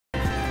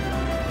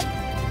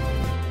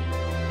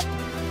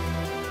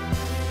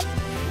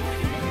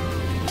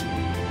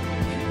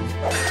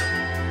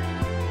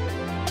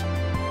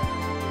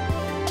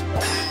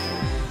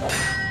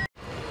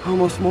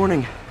almost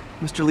morning.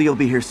 Mr. Lee will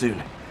be here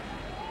soon.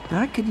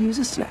 I could use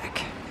a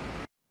snack.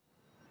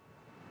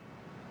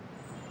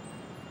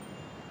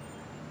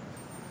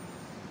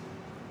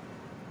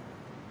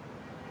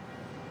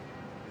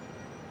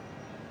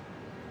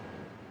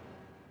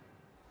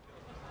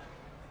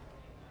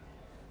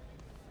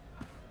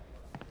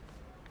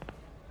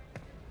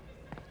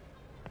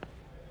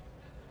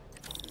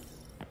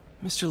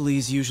 Mr.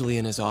 Lee's usually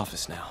in his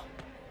office now.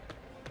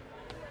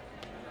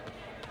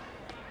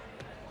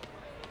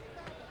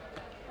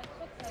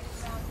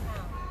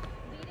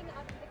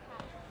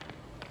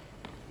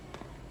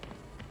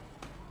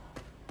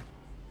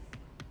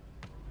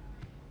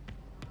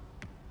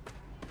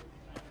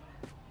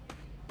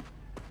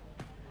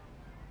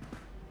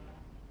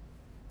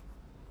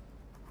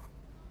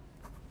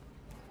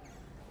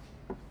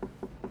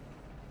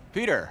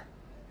 Peter,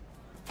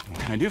 what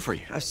can I do for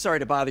you? I'm sorry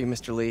to bother you,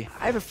 Mr. Lee.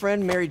 I have a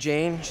friend, Mary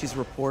Jane. She's a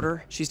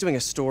reporter. She's doing a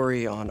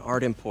story on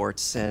art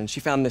imports, and she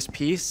found this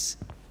piece.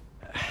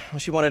 Well,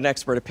 she wanted an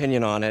expert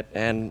opinion on it,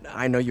 and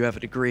I know you have a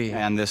degree.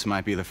 And this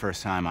might be the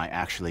first time I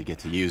actually get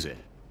to use it.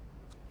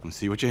 Let's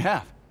see what you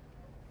have.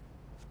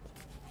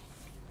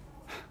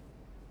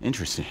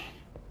 Interesting.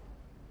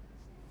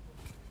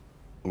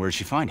 Where did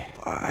she find it?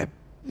 I'm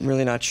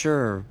really not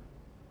sure.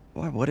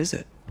 Why, what is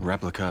it?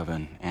 Replica of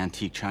an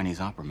antique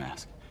Chinese opera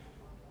mask.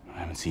 I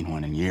haven't seen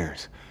one in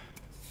years.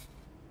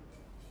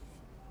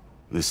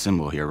 This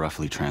symbol here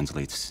roughly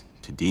translates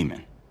to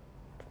demon.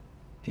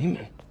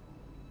 Demon?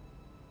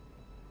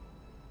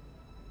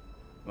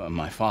 Well,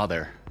 my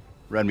father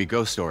read me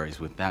ghost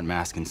stories with that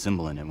mask and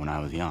symbol in it when I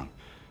was young.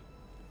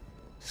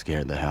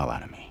 Scared the hell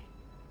out of me.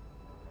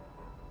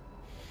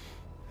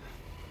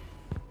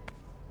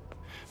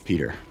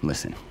 Peter,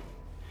 listen.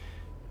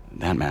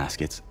 That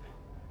mask, it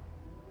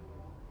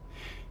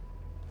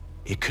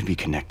could be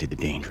connected to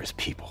dangerous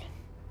people.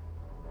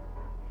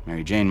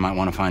 Mary Jane might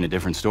want to find a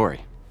different story.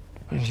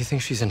 Do you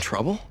think she's in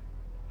trouble?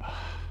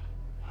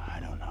 I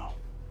don't know.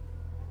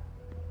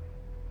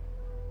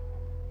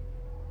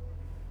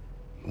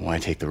 Why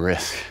take the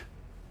risk?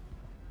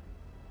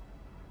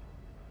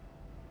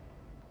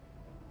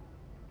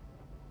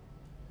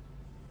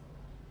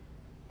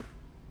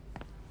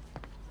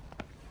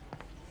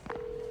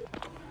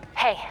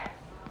 Hey.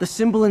 The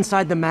symbol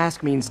inside the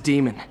mask means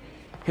demon.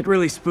 It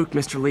really spooked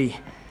Mr. Lee.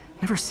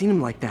 Never seen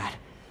him like that.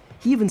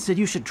 He even said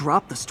you should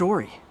drop the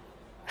story.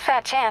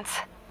 Fat chance.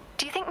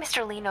 Do you think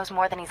Mr. Lee knows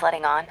more than he's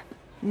letting on?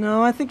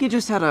 No, I think he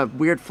just had a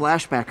weird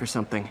flashback or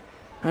something.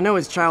 I know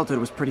his childhood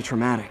was pretty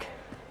traumatic.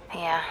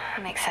 Yeah,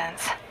 that makes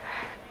sense.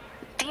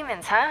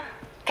 Demons, huh?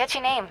 Catchy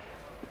name.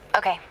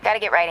 Okay, gotta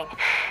get writing.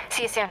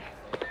 See you soon.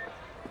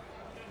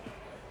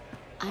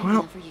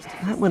 Well,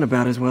 that went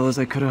about as well as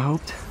I could have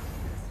hoped.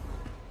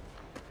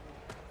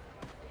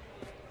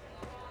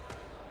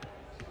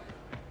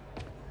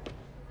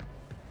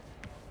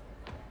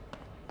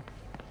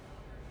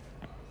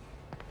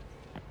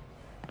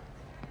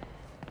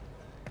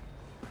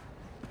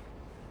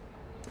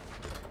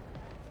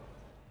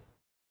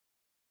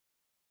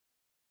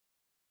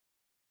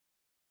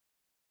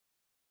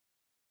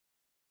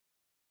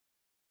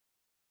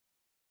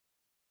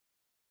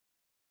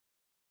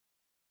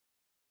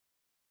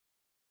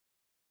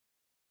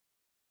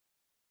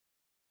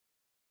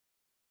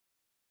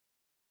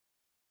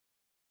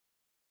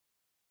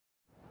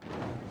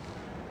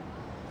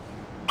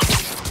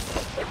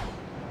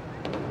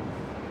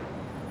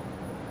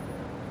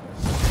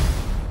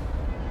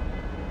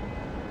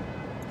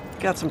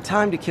 Got some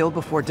time to kill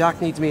before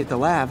Doc needs me at the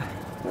lab.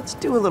 Let's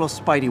do a little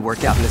Spidey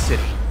work out in the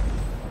city.